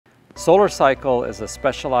SOLARCYCLE is a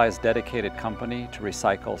specialized, dedicated company to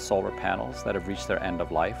recycle solar panels that have reached their end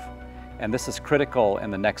of life. And this is critical in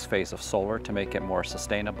the next phase of solar to make it more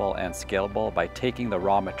sustainable and scalable by taking the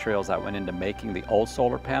raw materials that went into making the old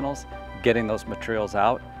solar panels, getting those materials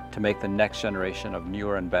out to make the next generation of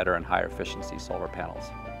newer and better and higher efficiency solar panels.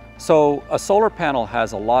 So a solar panel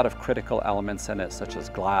has a lot of critical elements in it, such as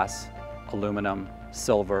glass, aluminum,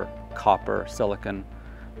 silver, copper, silicon.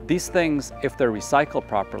 These things, if they're recycled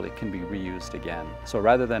properly, can be reused again. So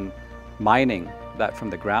rather than mining that from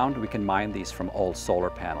the ground, we can mine these from old solar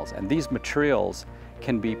panels. And these materials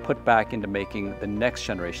can be put back into making the next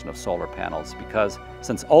generation of solar panels, because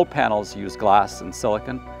since old panels use glass and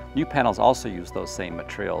silicon, new panels also use those same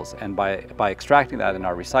materials. And by extracting that in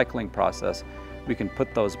our recycling process, we can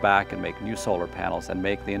put those back and make new solar panels and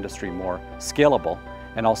make the industry more scalable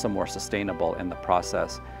and also more sustainable in the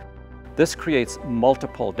process. This creates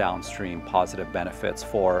multiple downstream positive benefits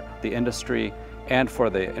for the industry and for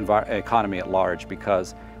the economy at large,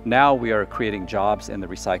 because now we are creating jobs in the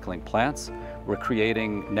recycling plants. We're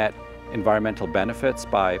creating net environmental benefits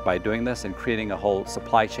by doing this and creating a whole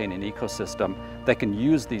supply chain and ecosystem that can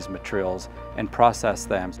use these materials and process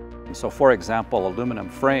them. So for example, aluminum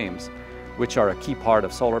frames, which are a key part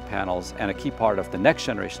of solar panels and a key part of the next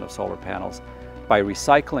generation of solar panels, by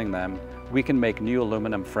recycling them, we can make new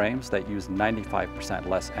aluminum frames that use 95%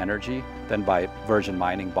 less energy than by virgin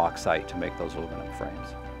mining bauxite to make those aluminum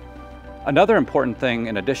frames. Another important thing,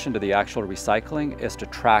 in addition to the actual recycling, is to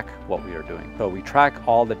track what we are doing. So we track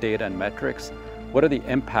all the data and metrics. What are the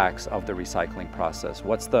impacts of the recycling process?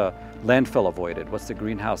 What's the landfill avoided? What's the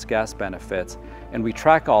greenhouse gas benefits? And we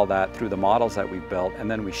track all that through the models that we've built, and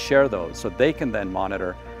then we share those so they can then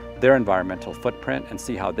monitor their environmental footprint and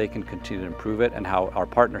see how they can continue to improve it and how our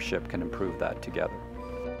partnership can improve that together.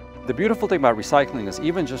 The beautiful thing about recycling is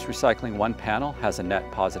even just recycling one panel has a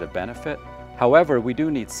net positive benefit. However, we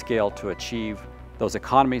do need scale to achieve those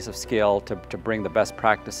economies of scale, to bring the best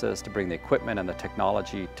practices, to bring the equipment and the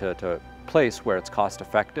technology to place where it's cost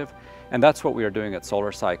effective. And that's what we are doing at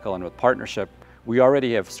SOLARCYCLE, and with partnership, we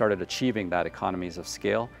already have started achieving that economies of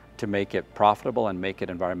scale to make it profitable and make it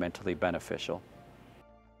environmentally beneficial.